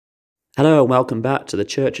Hello and welcome back to the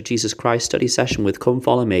Church of Jesus Christ study session with Come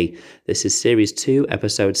Follow Me. This is Series 2,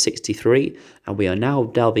 Episode 63, and we are now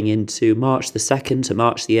delving into March the 2nd to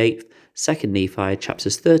March the 8th, 2nd Nephi,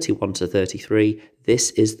 chapters 31 to 33. This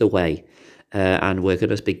is the way. And we're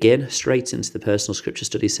going to begin straight into the personal scripture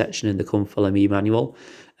study section in the Come Follow Me manual,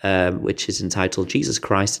 which is entitled Jesus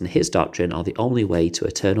Christ and His Doctrine Are the Only Way to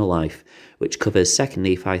Eternal Life, which covers 2nd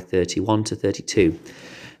Nephi 31 to 32.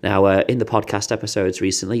 Now, in the podcast episodes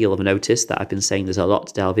recently, you'll have noticed that I've been saying there's a lot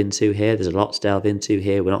to delve into here. There's a lot to delve into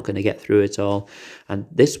here. We're not going to get through it all. And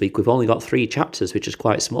this week, we've only got 3 chapters, which is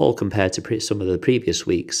quite small compared to some of the previous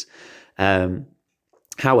weeks.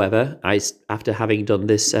 However, after having done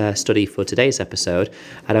this study for today's episode,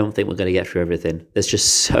 I don't think we're going to get through everything. There's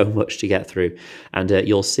just so much to get through. And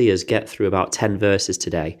you'll see us get through about 10 verses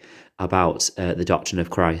today about the doctrine of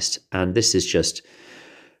Christ. And this is just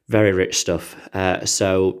very rich stuff.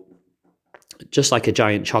 So just like a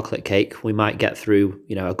giant chocolate cake, we might get through,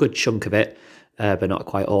 a good chunk of it, but not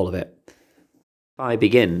quite all of it. Nephi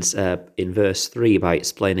begins in verse 3 by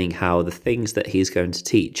explaining how the things that he's going to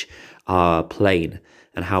teach are plain,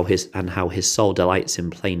 and how his soul delights in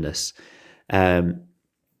plainness. This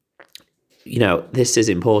is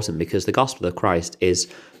important because the gospel of Christ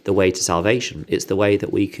is the way to salvation. It's the way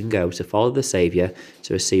that we can go to follow the Saviour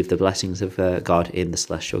to receive the blessings of God in the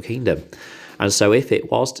celestial kingdom. And so if it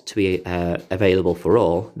was to be available for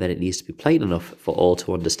all, then it needs to be plain enough for all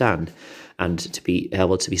to understand and to be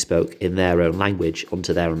able to be spoke in their own language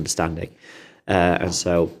unto their understanding. And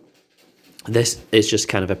so this is just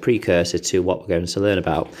kind of a precursor to what we're going to learn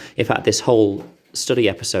about. In fact, this whole study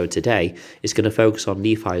episode today is going to focus on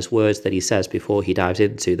Nephi's words that he says before he dives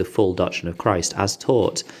into the full doctrine of Christ as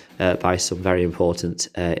taught by some very important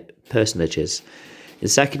personages. In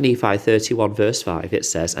 2 Nephi 31 verse 5 it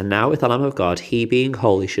says, "And now with the Lamb of God, he being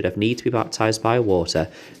holy should have need to be baptized by water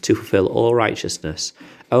to fulfill all righteousness.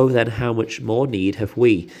 Oh, then how much more need have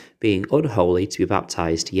we, being unholy, to be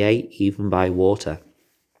baptized, yea, even by water?"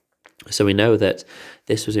 So we know that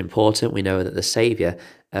this was important. We know that the Saviour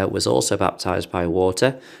was also baptized by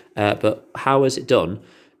water. But how was it done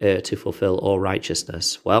to fulfill all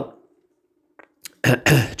righteousness? Well,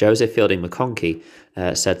 Joseph Fielding McConkie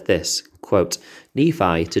said this, quote,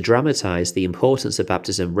 "Nephi, to dramatize the importance of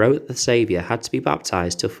baptism, wrote that the Saviour had to be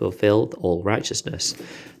baptized to fulfill all righteousness.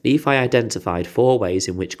 Nephi identified 4 ways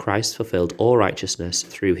in which Christ fulfilled all righteousness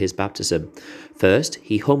through his baptism. First,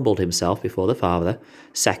 he humbled himself before the Father.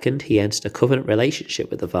 Second, he entered a covenant relationship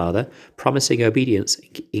with the Father, promising obedience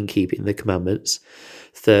in keeping the commandments.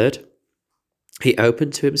 Third, he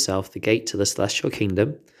opened to himself the gate to the celestial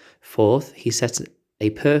kingdom. Fourth, he set a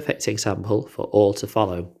perfect example for all to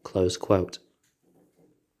follow," close quote.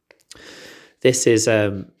 This is,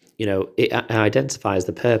 it identifies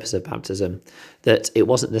the purpose of baptism, that it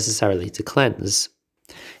wasn't necessarily to cleanse.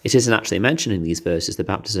 It isn't actually mentioned in these verses that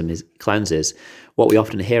baptism cleanses. What we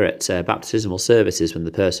often hear at baptismal services when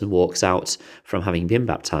the person walks out from having been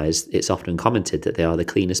baptized, it's often commented that they are the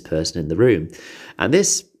cleanest person in the room. And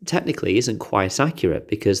this technically isn't quite accurate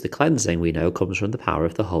because the cleansing, we know, comes from the power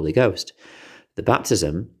of the Holy Ghost. The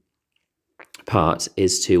baptism part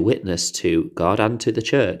is to witness to God and to the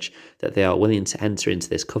church that they are willing to enter into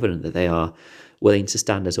this covenant, that they are willing to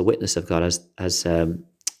stand as a witness of God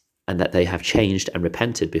and that they have changed and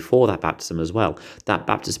repented before that baptism as well. That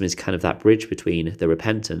baptism is kind of that bridge between the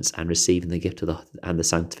repentance and receiving the gift of and the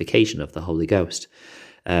sanctification of the Holy Ghost,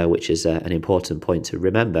 which is an important point to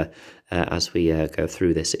remember as we go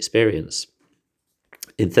through this experience.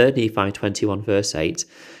 In 3 Nephi 21 verse 8,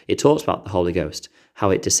 it talks about the Holy Ghost, how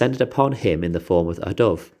it descended upon him in the form of a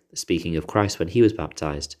dove, speaking of Christ when he was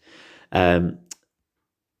baptized.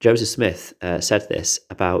 Joseph Smith said this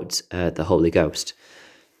about the Holy Ghost.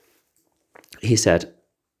 He said,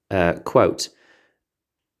 quote,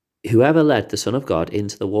 "Whoever led the Son of God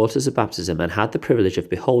into the waters of baptism and had the privilege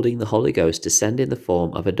of beholding the Holy Ghost descend in the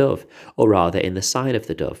form of a dove, or rather in the sign of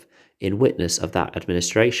the dove, in witness of that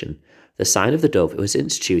administration. The sign of the dove was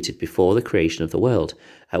instituted before the creation of the world,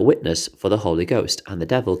 a witness for the Holy Ghost, and the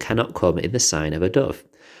devil cannot come in the sign of a dove.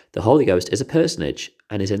 The Holy Ghost is a personage,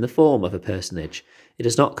 and is in the form of a personage. It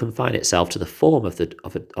does not confine itself to the form of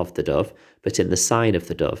the dove, but in the sign of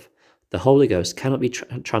the dove. The Holy Ghost cannot be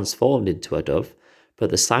transformed into a dove, but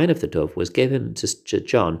the sign of the dove was given to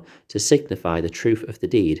John to signify the truth of the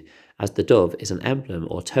deed, as the dove is an emblem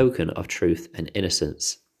or token of truth and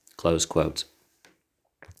innocence." Close quote.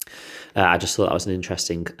 I just thought that was an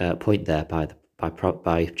interesting point there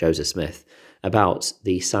by Joseph Smith about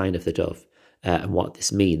the sign of the dove and what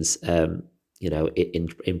this means,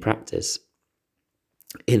 in practice.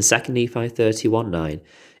 In 2 Nephi 31:9,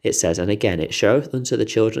 it says, "And again, it showeth unto the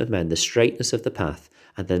children of men the straightness of the path,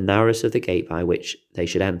 and the narrowness of the gate by which they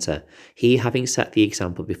should enter, he having set the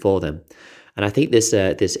example before them." And I think this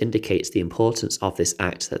indicates the importance of this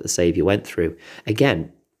act that the Saviour went through.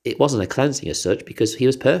 Again, it wasn't a cleansing as such because he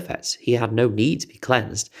was perfect. He had no need to be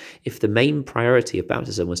cleansed. If the main priority of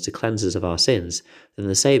baptism was to cleanse us of our sins, then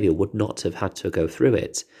the Saviour would not have had to go through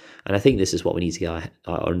it. And I think this is what we need to get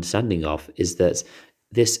our understanding of, is that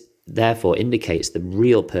this therefore indicates the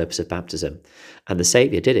real purpose of baptism. And the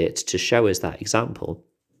Saviour did it to show us that example,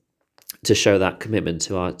 to show that commitment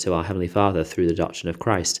to our Heavenly Father through the doctrine of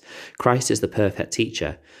Christ. Christ is the perfect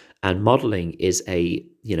teacher, and modelling is a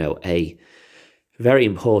very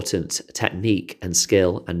important technique and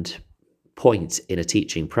skill and point in a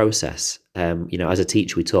teaching process. As a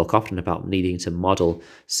teacher, we talk often about needing to model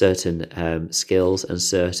certain skills and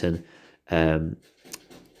certain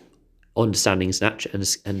understandings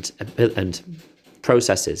and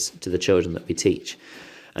processes to the children that we teach.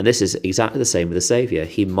 And this is exactly the same with the Saviour.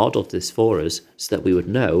 He modelled this for us so that we would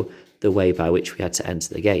know the way by which we had to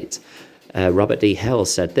enter the gate. Robert D. Hale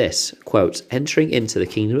said this, quote, "Entering into the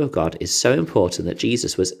kingdom of God is so important that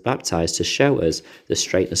Jesus was baptized to show us the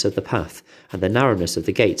straightness of the path and the narrowness of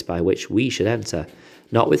the gate by which we should enter.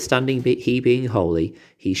 Notwithstanding he being holy,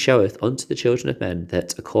 he showeth unto the children of men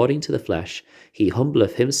that according to the flesh he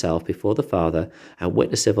humbleth himself before the Father, and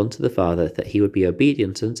witnesseth unto the Father that he would be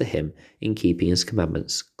obedient unto him in keeping his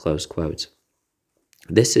commandments." Close quote.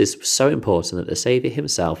 This is so important that the Saviour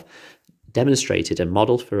himself demonstrated and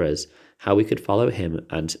modelled for us how we could follow him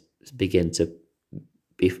and begin to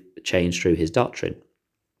be changed through his doctrine.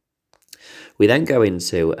 We then go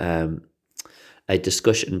into a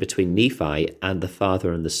discussion between Nephi and the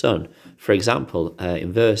Father and the Son. For example,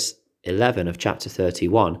 in verse 11 of chapter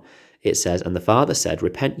 31, it says, "And the Father said,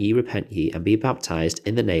 Repent ye, and be baptized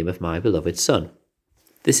in the name of my beloved Son."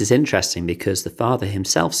 This is interesting because the Father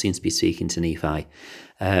himself seems to be speaking to Nephi.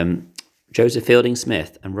 Joseph Fielding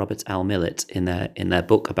Smith and Robert L. Millett, in their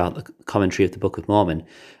book about the commentary of the Book of Mormon,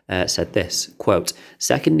 said this, quote,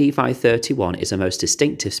 "2 Nephi 31 is a most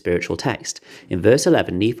distinctive spiritual text. In verse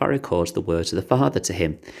 11, Nephi records the words of the Father to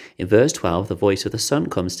him. In verse 12, the voice of the Son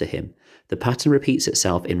comes to him. The pattern repeats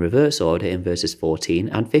itself in reverse order in verses 14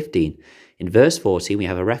 and 15. In verse 14, we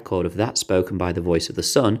have a record of that spoken by the voice of the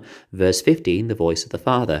Son. Verse 15, the voice of the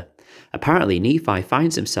Father. Apparently, Nephi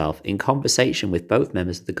finds himself in conversation with both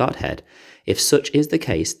members of the Godhead. If such is the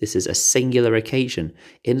case, this is a singular occasion,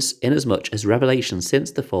 inasmuch as revelation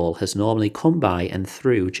since the fall has normally come by and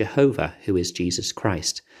through Jehovah, who is Jesus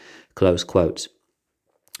Christ." Close quote.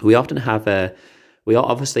 We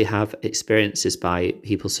obviously have experiences by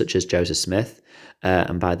people such as Joseph Smith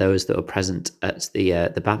and by those that were present at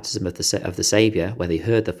the baptism of the Saviour, where they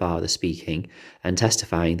heard the Father speaking and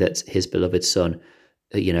testifying that his beloved Son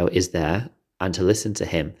is there, and to listen to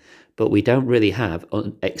him. But we don't really have,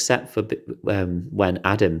 except for when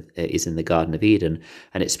Adam is in the Garden of Eden,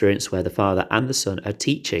 an experience where the Father and the Son are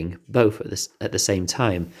teaching both at the same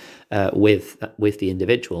time with the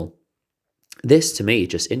individual. This, to me,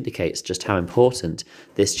 just indicates just how important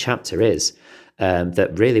this chapter is,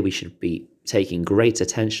 that really we should be taking great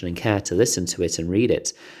attention and care to listen to it and read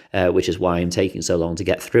it, which is why I'm taking so long to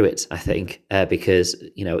get through it, I think, because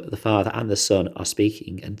the Father and the Son are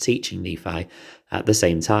speaking and teaching Nephi at the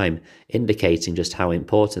same time, indicating just how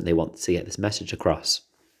important they want to get this message across.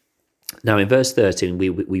 Now, in verse 13,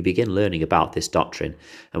 we begin learning about this doctrine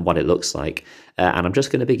and what it looks like, and I'm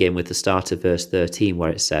just going to begin with the start of verse 13,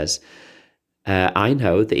 where it says, "I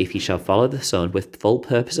know that if ye shall follow the Son with full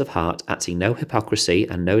purpose of heart, acting no hypocrisy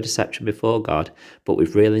and no deception before God, but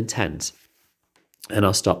with real intent." And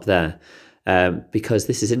I'll stop there because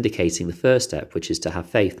this is indicating the first step, which is to have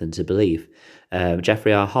faith and to believe.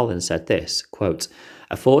 Jeffrey R. Holland said this, quote,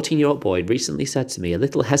 "A 14-year-old boy recently said to me a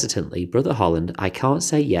little hesitantly, 'Brother Holland, I can't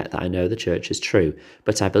say yet that I know the church is true,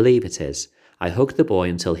 but I believe it is.' I hugged the boy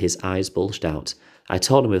until his eyes bulged out. I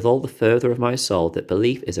told him with all the fervour of my soul that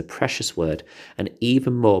belief is a precious word, an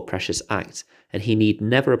even more precious act, and he need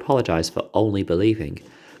never apologise for only believing.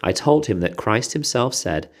 I told him that Christ himself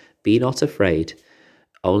said, 'Be not afraid,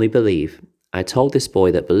 only believe.' I told this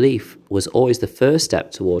boy that belief was always the first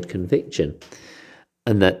step toward conviction,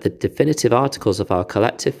 and that the definitive articles of our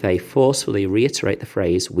collective faith forcefully reiterate the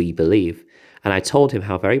phrase, 'we believe.' And I told him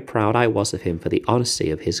how very proud I was of him for the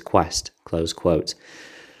honesty of his quest." Close quote.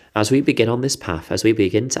 As we begin on this path, as we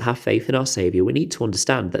begin to have faith in our Saviour, we need to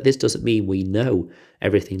understand that this doesn't mean we know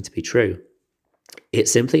everything to be true. It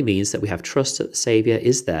simply means that we have trust that the Saviour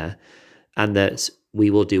is there and that we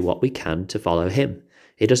will do what we can to follow him.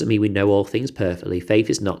 It doesn't mean we know all things perfectly. Faith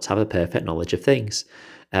is not to have a perfect knowledge of things.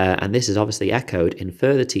 And this is obviously echoed in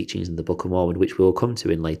further teachings in the Book of Mormon, which we will come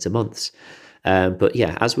to in later months. But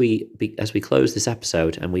yeah, as we close this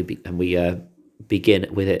episode and we begin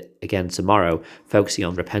with it again tomorrow, focusing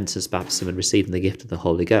on repentance, baptism, and receiving the gift of the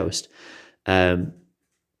Holy Ghost.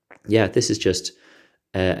 This is just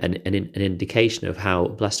an indication of how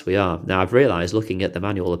blessed we are. Now, I've realised, looking at the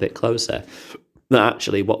manual a bit closer, that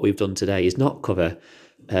actually what we've done today is not cover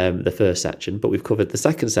the first section, but we've covered the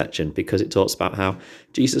second section, because it talks about how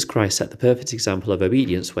Jesus Christ set the perfect example of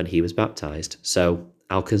obedience when he was baptized. So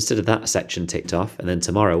I'll consider that section ticked off, and then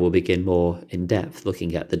tomorrow we'll begin more in depth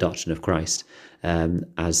looking at the doctrine of Christ,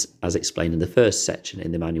 as explained in the first section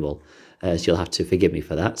in the manual. So you'll have to forgive me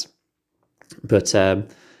for that. But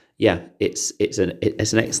it's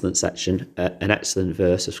an excellent section, an excellent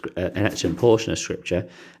verse, an excellent portion of Scripture,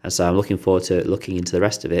 and so I'm looking forward to looking into the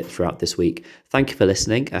rest of it throughout this week. Thank you for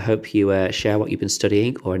listening. I hope you share what you've been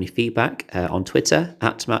studying or any feedback on Twitter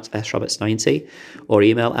at MattSRoberts90, or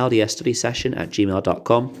email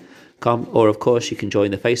ldsstudysession@gmail.com. Or of course you can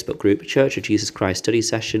join the Facebook group Church of Jesus Christ Study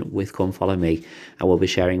Session with Come Follow Me, and we'll be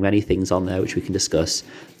sharing many things on there which we can discuss.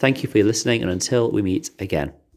 Thank you for your listening, and until we meet again.